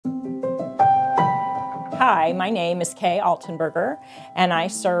Hi, my name is Kay Altenburger, and I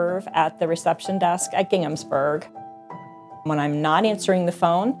serve at the reception desk at Ginghamsburg. When I'm not answering the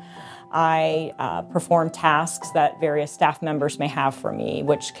phone, I perform tasks that various staff members may have for me,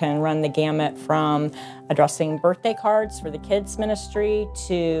 which can run the gamut from addressing birthday cards for the kids ministry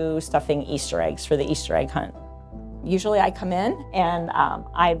to stuffing Easter eggs for the Easter egg hunt. Usually I come in and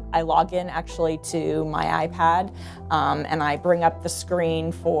I log in actually to my iPad and I bring up the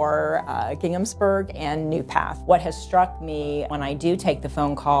screen for Ginghamsburg and New Path. What has struck me when I do take the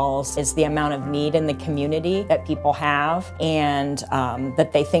phone calls is the amount of need in the community that people have, and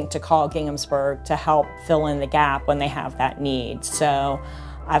that they think to call Ginghamsburg to help fill in the gap when they have that need. So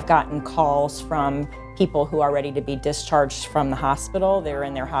I've gotten calls from people who are ready to be discharged from the hospital. They're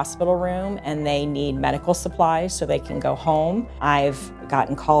in their hospital room and they need medical supplies so they can go home. I've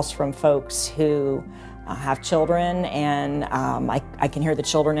gotten calls from folks who have children, and I can hear the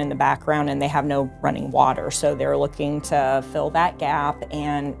children in the background and they have no running water. So they're looking to fill that gap,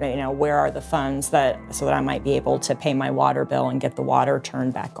 and where are the funds so that I might be able to pay my water bill and get the water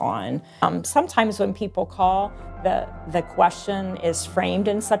turned back on. Sometimes when people call, the question is framed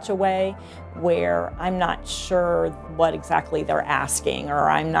in such a way where I'm not sure what exactly they're asking, or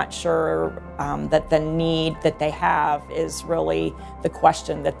I'm not sure that the need that they have is really the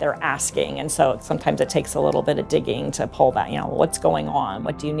question that they're asking. And so sometimes it takes a little bit of digging to pull that, what's going on?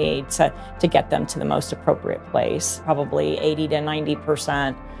 What do you need to get them to the most appropriate place? Probably 80 to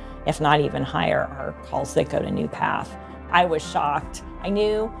 90%, if not even higher, are calls that go to New Path. I was shocked. I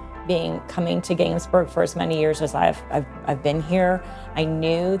knew, coming to Ginghamsburg for as many years as I've been here, I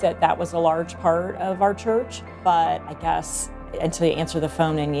knew that was a large part of our church, but I guess until you answer the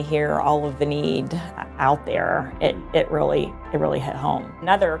phone and you hear all of the need out there, it really hit home.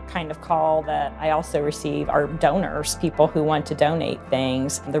 Another kind of call that I also receive are donors, people who want to donate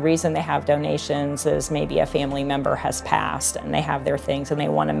things. The reason they have donations is maybe a family member has passed and they have their things and they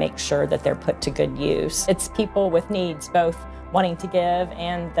want to make sure that they're put to good use. It's people with needs, both wanting to give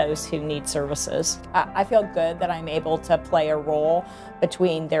and those who need services. I feel good that I'm able to play a role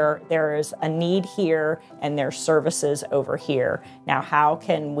between there's a need here and there's services over here. Now, how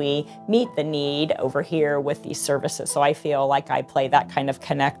can we meet the need over here with these services? So I feel like I play that kind of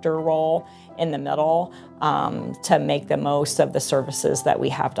connector role in the middle to make the most of the services that we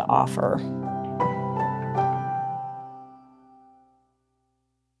have to offer.